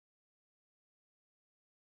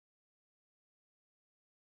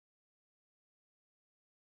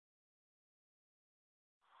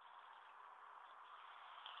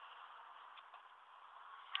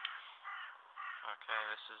Okay,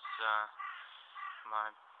 this is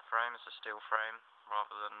my frame. It's a steel frame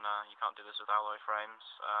rather than, you can't do this with alloy frames,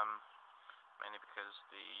 mainly because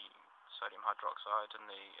the sodium hydroxide and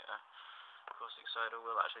the caustic soda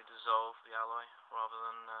will actually dissolve the alloy rather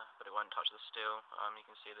than, but it won't touch the steel. You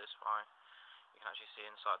can see this by, you can actually see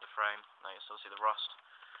inside the frame. Now you still see the rust,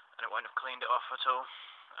 and it won't have cleaned it off at all.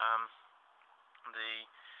 The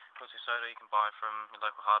caustic soda you can buy from your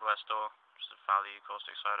local hardware store, which is a value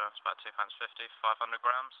caustic soda. It's about £2.50 for 500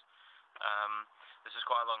 grams. This is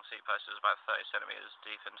quite a long seat post. It's about 30 centimeters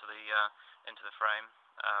deep into the frame.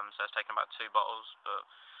 So it's taken about 2 bottles, but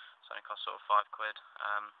it's only cost sort of £5.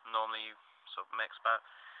 Normally you sort of mix about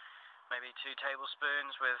maybe 2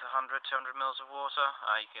 tablespoons with 100-200 mils of water.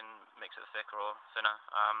 You can mix it thicker or thinner.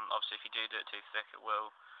 Obviously, if you do it too thick, it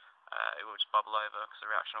will just bubble over because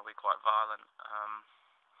the reaction will be quite violent.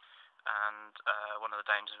 And one of the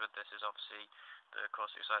dangers with this is obviously the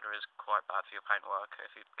caustic soda is quite bad for your paintwork.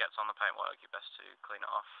 If it gets on the paintwork, you're best to clean it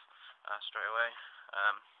off straight away.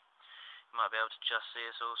 You might be able to just see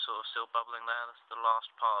it's all sort of still bubbling there. That's the last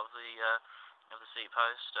part of the seat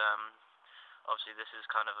post. Obviously, this is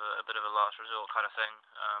kind of a bit of a last resort kind of thing.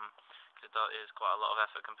 It is quite a lot of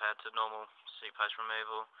effort compared to normal seat post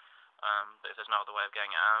removal. But if there's no other way of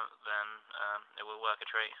getting it out, then it will work a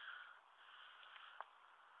treat.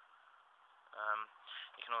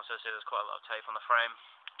 You can also see there's quite a lot of tape on the frame.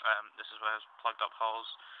 This is where it's plugged up holes.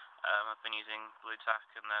 I've been using blue tack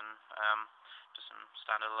and then just some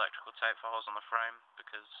standard electrical tape for holes on the frame,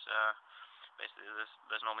 because basically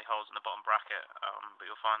there's normally holes in the bottom bracket, but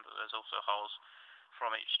you'll find that there's also holes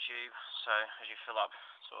from each tube. So as you fill up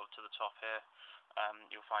sort of to the top here,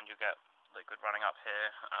 you'll find you'll get liquid running up here.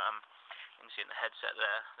 You can see in the headset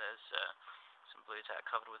there's some blue tack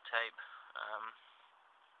covered with tape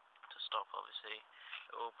to stop obviously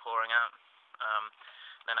it all pouring out.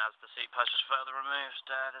 Then as the seat post is further removed,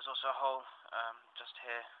 there's also a hole just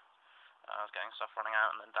here. I was getting stuff running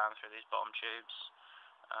out and then down through these bottom tubes,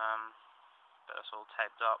 but it's all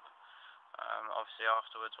taped up. Obviously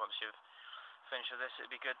afterwards, once you've finished with this,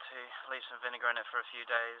 it'd be good to leave some vinegar in it for a few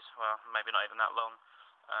days, well maybe not even that long,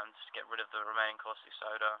 just to get rid of the remaining caustic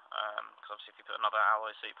soda, because obviously if you put another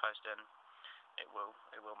alloy seat post in, it will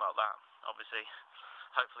melt that. Obviously,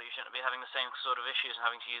 hopefully you shouldn't be having the same sort of issues and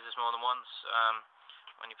having to use this more than once.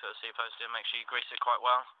 When you put a seat post in, make sure you grease it quite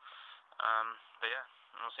well. But yeah,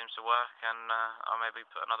 it all seems to work, and I'll maybe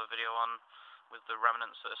put another video on with the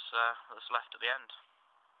remnants that's left at the end.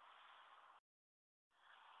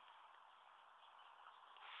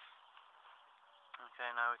 Okay,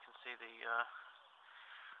 now we can see the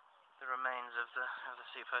remains of the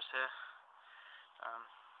seat post here.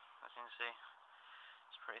 As you can see,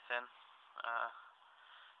 it's pretty thin.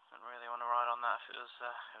 Didn't really want to ride on that if it was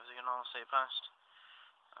a normal seat post.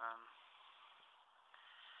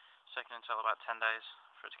 It's taken until about 10 days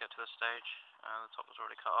for it to get to this stage. The top was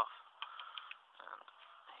already cut off, and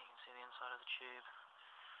you can see the inside of the tube.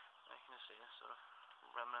 You can see the sort of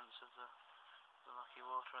remnants of the mucky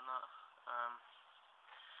water and that.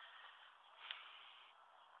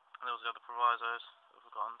 And there was the other provisos that I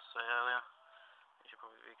forgot to say earlier. You should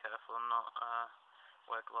probably be careful and not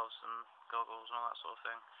wear gloves and goggles and all that sort of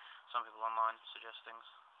thing. Some people online suggest things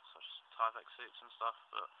such as Tyvek suits and stuff,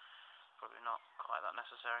 but probably not quite that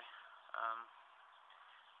necessary.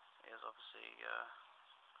 It is obviously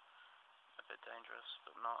a bit dangerous,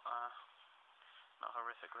 but not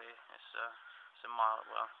horrifically. It's a mild,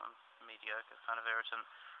 well, mediocre kind of irritant.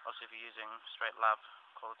 Obviously, if you're using straight lab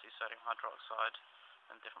quality sodium hydroxide,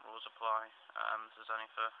 then different rules apply. This is only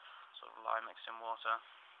for sort of lye mixed in water.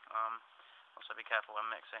 Also be careful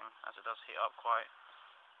when mixing, as it does heat up quite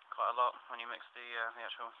a lot when you mix the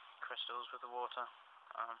actual crystals with the water,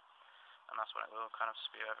 and that's when it will kind of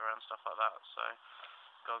spew everywhere and stuff like that. So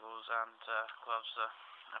goggles and gloves are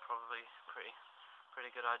probably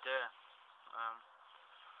pretty good idea.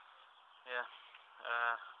 Yeah,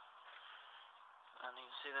 and you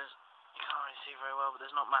can see you can't really see very well, but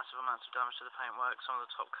there's not massive amounts of damage to the paintwork. Some of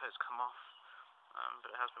the top coats come off,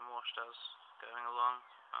 but it has been washed as going along,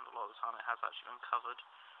 and a lot of the time it has actually been covered.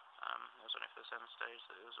 It was only for this end stage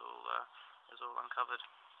that it was all uncovered.